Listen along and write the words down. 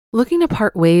Looking to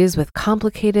part ways with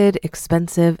complicated,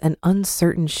 expensive, and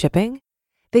uncertain shipping?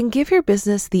 Then give your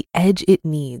business the edge it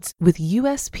needs with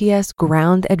USPS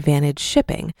Ground Advantage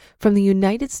shipping from the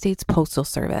United States Postal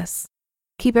Service.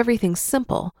 Keep everything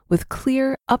simple with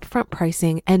clear, upfront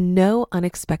pricing and no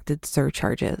unexpected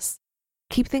surcharges.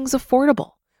 Keep things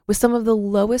affordable with some of the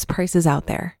lowest prices out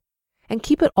there. And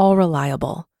keep it all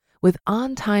reliable with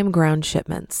on-time ground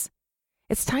shipments.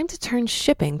 It's time to turn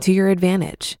shipping to your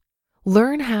advantage.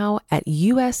 Learn how at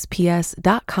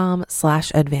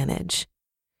USPS.com/advantage.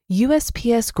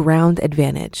 USPS Ground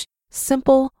Advantage.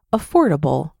 Simple,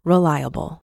 affordable,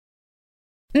 reliable.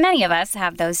 Many of us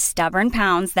have those stubborn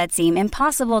pounds that seem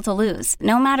impossible to lose,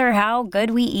 no matter how good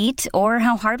we eat or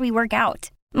how hard we work out.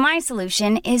 My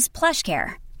solution is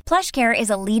PlushCare. PlushCare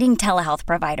is a leading telehealth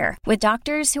provider with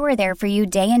doctors who are there for you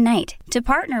day and night to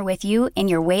partner with you in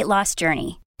your weight loss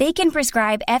journey. They can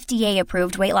prescribe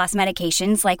FDA-approved weight loss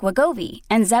medications like Wegovy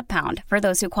and Zepbound for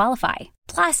those who qualify.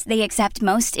 Plus, they accept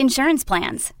most insurance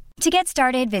plans. To get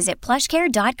started, visit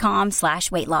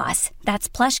plushcare.com/weightloss. That's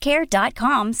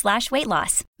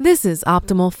plushcare.com/weightloss. This is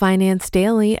Optimal Finance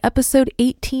Daily, episode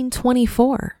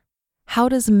 1824. How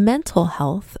does mental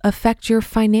health affect your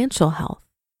financial health?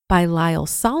 By Lyle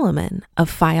Solomon of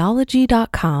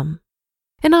Phiology.com.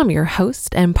 And I'm your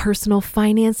host and personal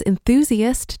finance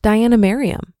enthusiast, Diana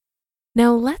Merriam.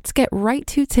 Now let's get right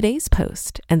to today's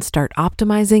post and start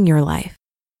optimizing your life.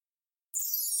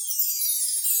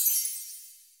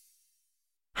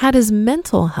 How does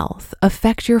mental health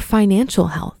affect your financial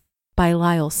health? By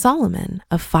Lyle Solomon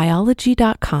of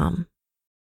Phiology.com.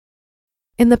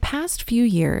 In the past few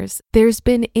years, there's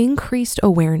been increased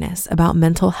awareness about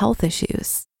mental health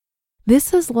issues.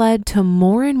 This has led to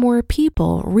more and more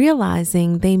people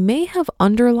realizing they may have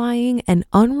underlying and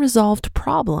unresolved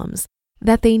problems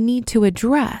that they need to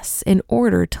address in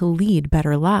order to lead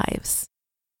better lives.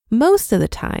 Most of the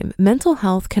time, mental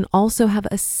health can also have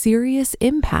a serious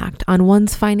impact on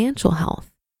one's financial health,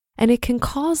 and it can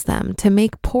cause them to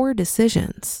make poor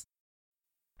decisions.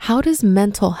 How does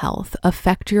mental health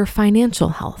affect your financial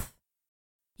health?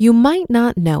 You might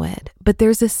not know it, but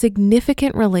there's a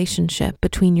significant relationship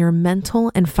between your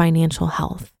mental and financial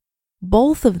health.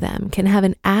 Both of them can have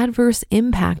an adverse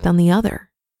impact on the other.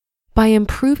 By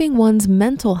improving one's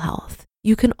mental health,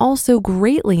 you can also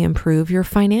greatly improve your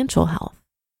financial health.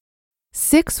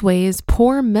 6 ways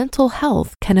poor mental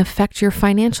health can affect your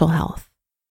financial health.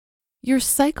 Your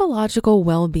psychological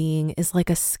well-being is like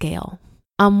a scale.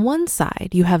 On one side,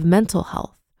 you have mental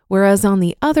health, whereas on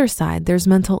the other side, there's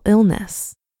mental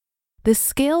illness. The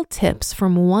scale tips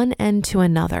from one end to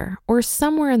another or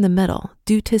somewhere in the middle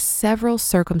due to several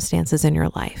circumstances in your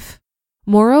life.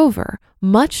 Moreover,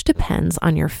 much depends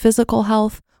on your physical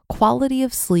health, quality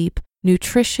of sleep,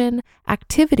 nutrition,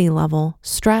 activity level,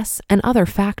 stress, and other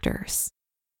factors.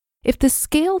 If the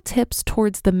scale tips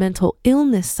towards the mental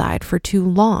illness side for too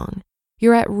long,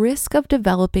 you're at risk of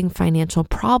developing financial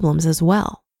problems as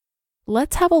well.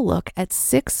 Let's have a look at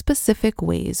 6 specific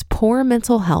ways poor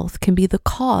mental health can be the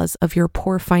cause of your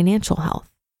poor financial health.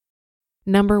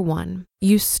 Number 1,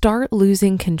 you start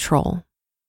losing control.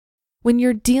 When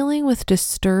you're dealing with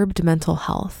disturbed mental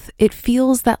health, it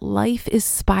feels that life is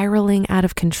spiraling out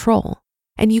of control,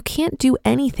 and you can't do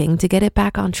anything to get it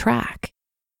back on track.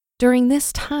 During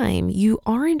this time, you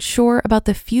aren't sure about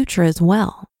the future as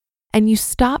well, and you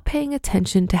stop paying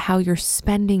attention to how you're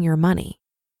spending your money.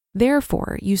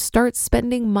 Therefore, you start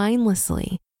spending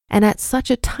mindlessly, and at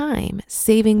such a time,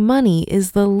 saving money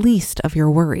is the least of your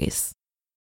worries.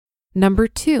 Number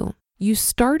 2, you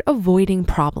start avoiding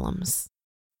problems.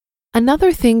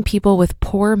 Another thing people with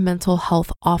poor mental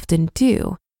health often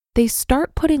do, they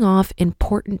start putting off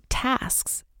important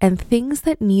tasks and things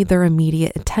that need their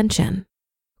immediate attention.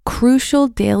 Crucial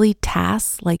daily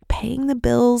tasks like paying the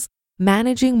bills,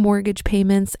 managing mortgage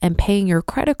payments, and paying your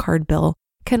credit card bill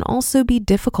can also be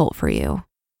difficult for you.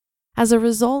 As a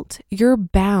result, you're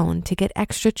bound to get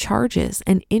extra charges,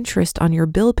 and interest on your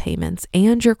bill payments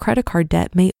and your credit card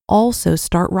debt may also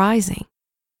start rising.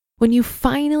 When you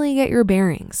finally get your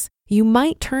bearings, you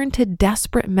might turn to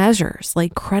desperate measures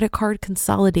like credit card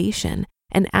consolidation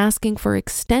and asking for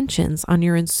extensions on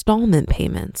your installment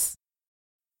payments.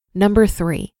 Number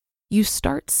 3, you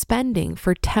start spending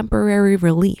for temporary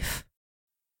relief.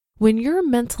 When you're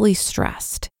mentally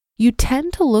stressed, you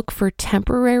tend to look for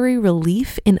temporary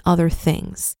relief in other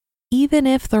things, even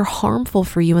if they're harmful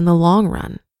for you in the long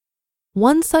run.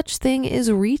 One such thing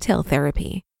is retail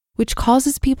therapy, which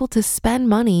causes people to spend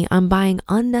money on buying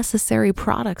unnecessary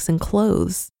products and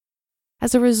clothes.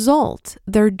 As a result,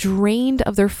 they're drained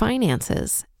of their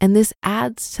finances, and this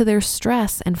adds to their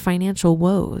stress and financial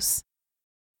woes.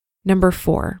 Number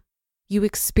 4, you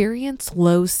experience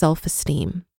low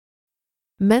self-esteem.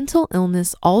 Mental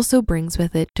illness also brings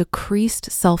with it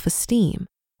decreased self-esteem,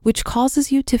 which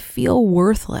causes you to feel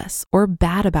worthless or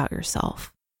bad about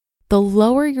yourself. The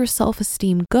lower your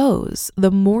self-esteem goes,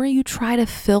 the more you try to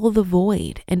fill the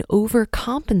void and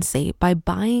overcompensate by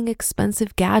buying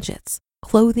expensive gadgets,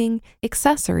 clothing,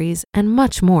 accessories, and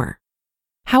much more.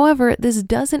 However, this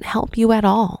doesn't help you at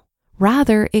all.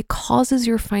 Rather, it causes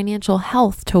your financial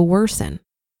health to worsen.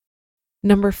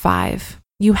 Number 5,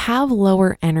 you have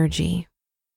lower energy.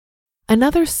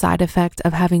 Another side effect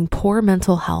of having poor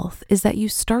mental health is that you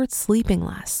start sleeping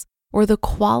less, or the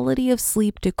quality of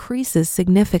sleep decreases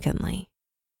significantly.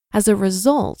 As a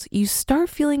result, you start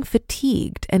feeling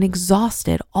fatigued and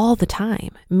exhausted all the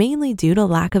time, mainly due to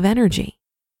lack of energy.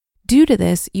 Due to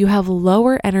this, you have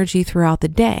lower energy throughout the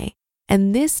day,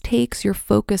 and this takes your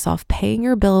focus off paying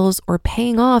your bills or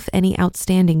paying off any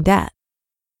outstanding debt.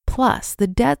 Plus, the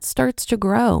debt starts to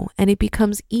grow and it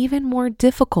becomes even more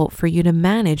difficult for you to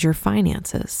manage your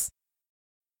finances.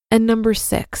 And number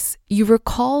 6, you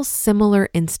recall similar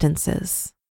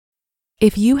instances.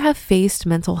 If you have faced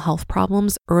mental health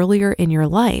problems earlier in your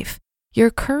life, your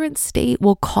current state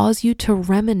will cause you to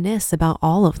reminisce about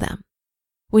all of them.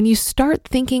 When you start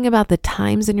thinking about the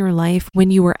times in your life when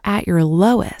you were at your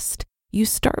lowest, you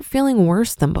start feeling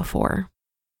worse than before.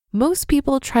 Most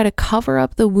people try to cover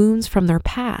up the wounds from their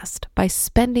past by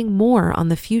spending more on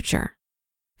the future.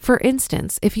 For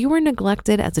instance, if you were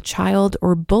neglected as a child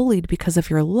or bullied because of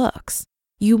your looks,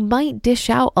 you might dish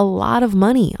out a lot of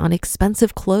money on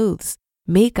expensive clothes,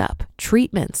 makeup,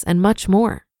 treatments, and much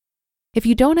more. If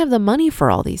you don't have the money for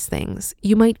all these things,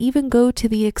 you might even go to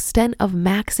the extent of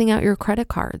maxing out your credit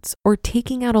cards or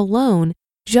taking out a loan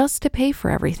just to pay for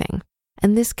everything,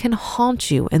 and this can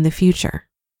haunt you in the future.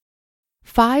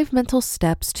 5 mental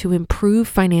steps to improve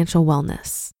financial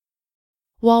wellness.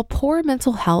 While poor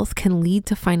mental health can lead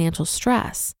to financial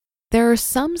stress, there are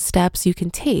some steps you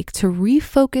can take to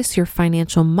refocus your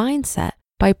financial mindset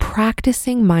by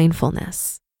practicing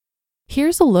mindfulness.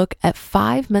 Here's a look at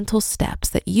 5 mental steps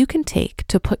that you can take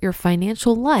to put your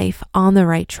financial life on the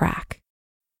right track.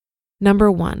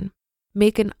 Number 1,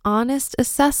 make an honest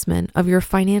assessment of your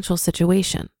financial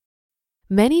situation.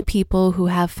 Many people who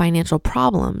have financial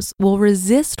problems will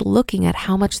resist looking at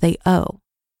how much they owe.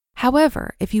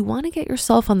 However, if you want to get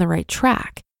yourself on the right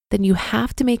track, then you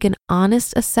have to make an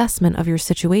honest assessment of your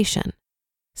situation.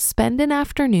 Spend an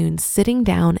afternoon sitting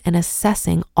down and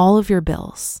assessing all of your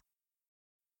bills.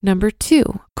 Number 2,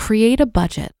 create a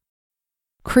budget.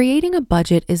 Creating a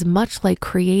budget is much like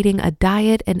creating a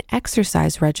diet and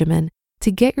exercise regimen to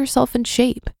get yourself in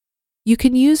shape. You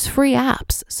can use free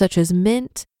apps such as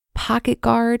Mint, Pocket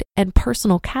Guard, and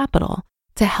Personal Capital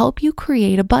to help you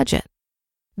create a budget.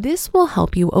 This will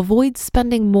help you avoid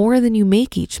spending more than you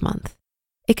make each month.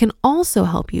 It can also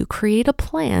help you create a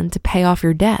plan to pay off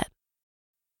your debt.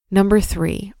 Number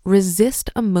 3, resist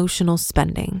emotional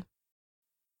spending.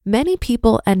 Many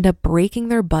people end up breaking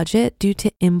their budget due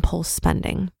to impulse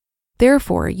spending.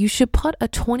 Therefore, you should put a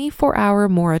 24-hour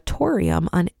moratorium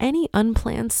on any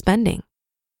unplanned spending.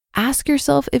 Ask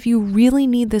yourself if you really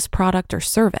need this product or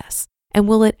service, and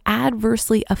will it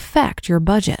adversely affect your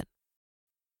budget?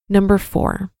 Number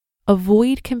 4,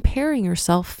 avoid comparing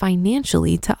yourself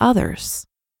financially to others.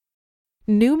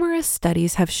 Numerous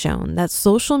studies have shown that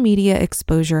social media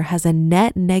exposure has a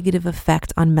net negative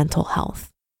effect on mental health.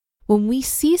 When we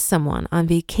see someone on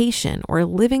vacation or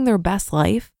living their best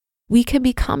life, we can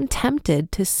become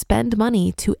tempted to spend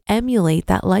money to emulate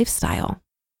that lifestyle.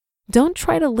 Don't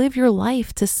try to live your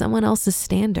life to someone else's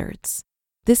standards.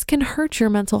 This can hurt your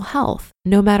mental health,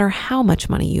 no matter how much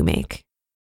money you make.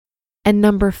 And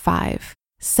number 5,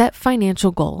 set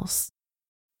financial goals.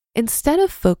 Instead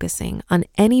of focusing on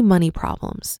any money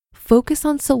problems, focus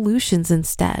on solutions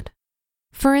instead.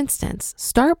 For instance,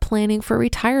 start planning for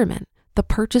retirement, the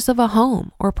purchase of a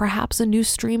home, or perhaps a new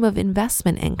stream of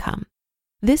investment income.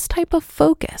 This type of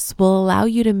focus will allow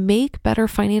you to make better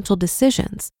financial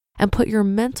decisions and put your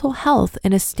mental health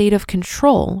in a state of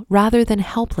control rather than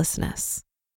helplessness.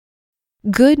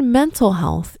 Good mental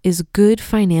health is good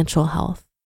financial health.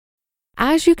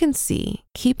 As you can see,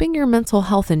 keeping your mental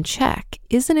health in check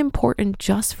isn't important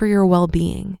just for your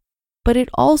well-being, but it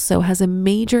also has a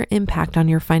major impact on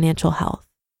your financial health.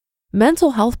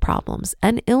 Mental health problems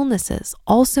and illnesses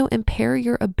also impair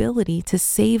your ability to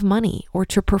save money or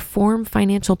to perform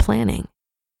financial planning.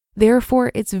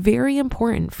 Therefore, it's very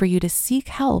important for you to seek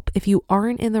help if you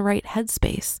aren't in the right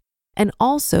headspace, and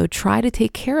also try to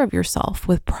take care of yourself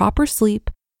with proper sleep,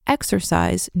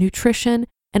 exercise, nutrition,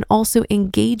 and also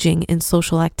engaging in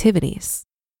social activities.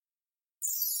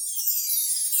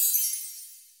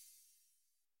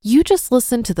 You just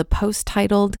listened to the post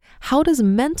titled, How Does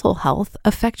Mental Health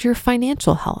Affect Your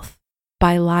Financial Health?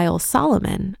 By Lyle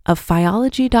Solomon of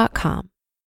Phiology.com.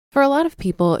 For a lot of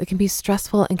people, it can be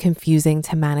stressful and confusing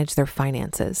to manage their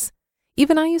finances.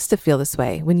 Even I used to feel this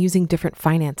way when using different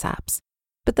finance apps.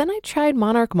 But then I tried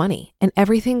Monarch Money and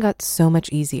everything got so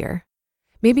much easier.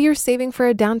 Maybe you're saving for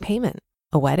a down payment,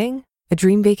 a wedding, a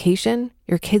dream vacation,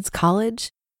 your kids' college.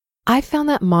 I found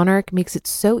that Monarch makes it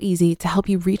so easy to help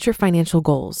you reach your financial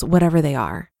goals, whatever they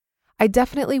are. I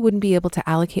definitely wouldn't be able to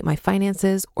allocate my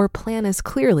finances or plan as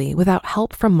clearly without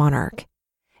help from Monarch.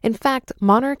 In fact,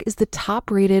 Monarch is the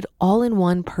top-rated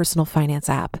all-in-one personal finance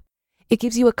app. It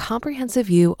gives you a comprehensive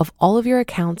view of all of your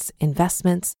accounts,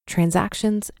 investments,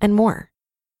 transactions, and more.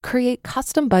 Create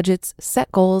custom budgets,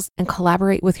 set goals, and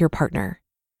collaborate with your partner.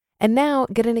 And now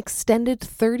get an extended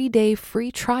 30-day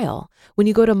free trial when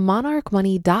you go to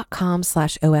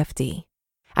monarchmoney.com/OFD.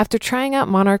 After trying out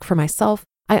Monarch for myself,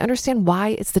 I understand why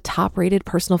it's the top-rated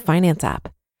personal finance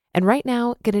app. And right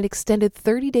now, get an extended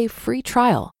 30-day free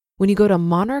trial when you go to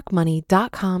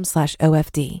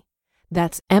monarchmoney.com/OFD.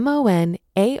 That's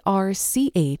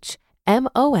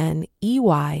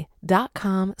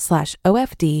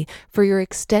monarchmoney.com/OFD for your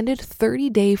extended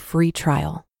 30-day free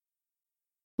trial.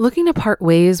 Looking to part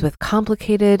ways with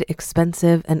complicated,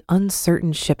 expensive, and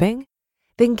uncertain shipping?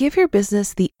 Then give your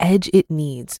business the edge it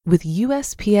needs with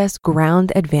USPS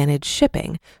Ground Advantage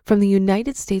shipping from the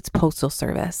United States Postal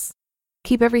Service.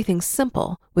 Keep everything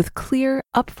simple with clear,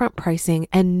 upfront pricing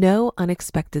and no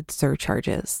unexpected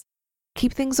surcharges.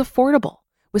 Keep things affordable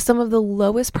with some of the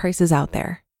lowest prices out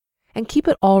there. And keep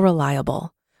it all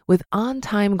reliable with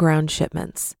on-time ground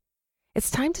shipments.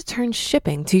 It's time to turn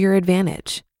shipping to your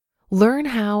advantage. Learn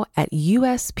how at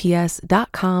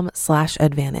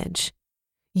USPS.com/advantage.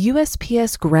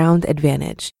 USPS Ground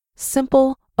Advantage.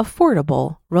 Simple,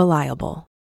 affordable, reliable.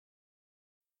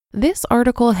 This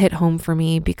article hit home for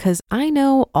me because I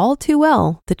know all too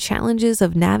well the challenges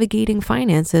of navigating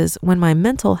finances when my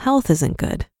mental health isn't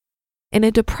good. In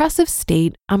a depressive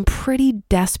state, I'm pretty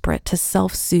desperate to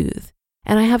self-soothe,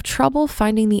 and I have trouble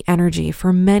finding the energy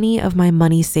for many of my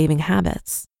money-saving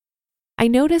habits. I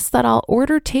notice that I'll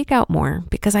order takeout more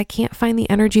because I can't find the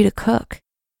energy to cook.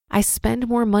 I spend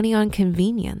more money on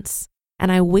convenience,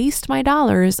 and I waste my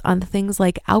dollars on things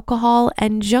like alcohol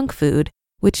and junk food,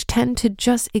 which tend to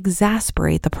just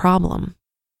exacerbate the problem.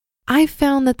 I've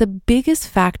found that the biggest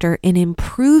factor in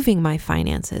improving my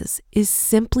finances is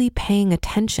simply paying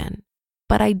attention,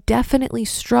 but I definitely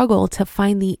struggle to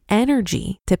find the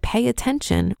energy to pay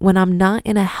attention when I'm not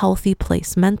in a healthy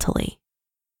place mentally.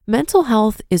 Mental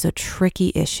health is a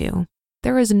tricky issue.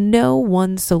 There is no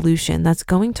one solution that's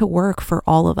going to work for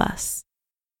all of us.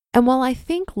 And while I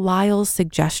think Lyle's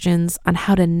suggestions on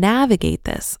how to navigate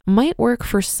this might work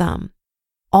for some,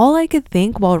 all I could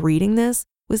think while reading this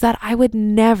was that I would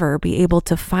never be able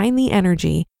to find the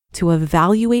energy to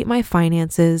evaluate my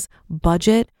finances,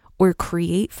 budget, or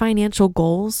create financial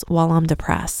goals while I'm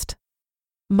depressed.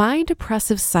 My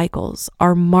depressive cycles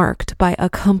are marked by a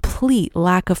complete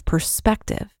lack of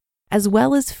perspective, as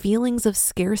well as feelings of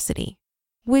scarcity,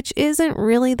 which isn't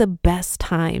really the best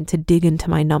time to dig into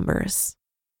my numbers.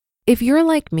 If you're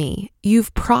like me,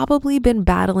 you've probably been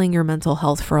battling your mental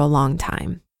health for a long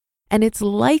time, and it's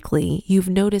likely you've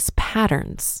noticed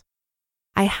patterns.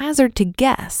 I hazard to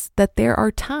guess that there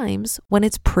are times when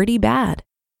it's pretty bad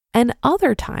and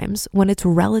other times when it's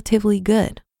relatively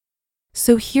good.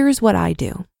 So here's what I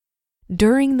do.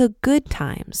 During the good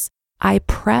times, I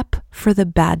prep for the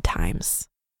bad times.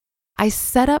 I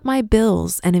set up my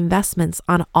bills and investments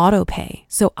on autopay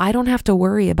so I don't have to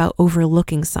worry about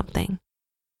overlooking something.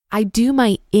 I do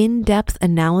my in-depth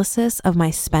analysis of my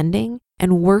spending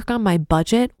and work on my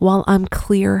budget while I'm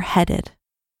clear-headed.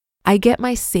 I get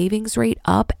my savings rate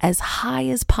up as high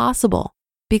as possible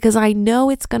because I know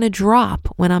it's going to drop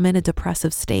when I'm in a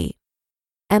depressive state.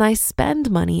 And I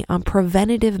spend money on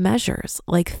preventative measures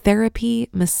like therapy,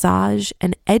 massage,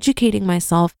 and educating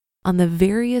myself on the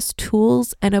various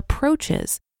tools and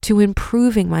approaches to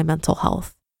improving my mental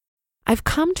health. I've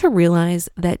come to realize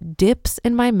that dips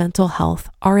in my mental health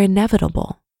are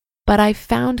inevitable, but I've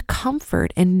found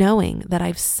comfort in knowing that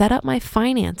I've set up my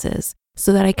finances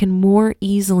so that I can more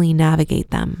easily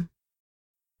navigate them.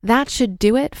 That should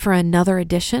do it for another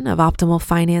edition of Optimal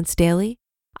Finance Daily.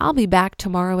 I'll be back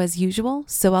tomorrow as usual,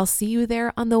 so I'll see you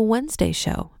there on the Wednesday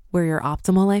show where your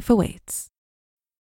optimal life awaits.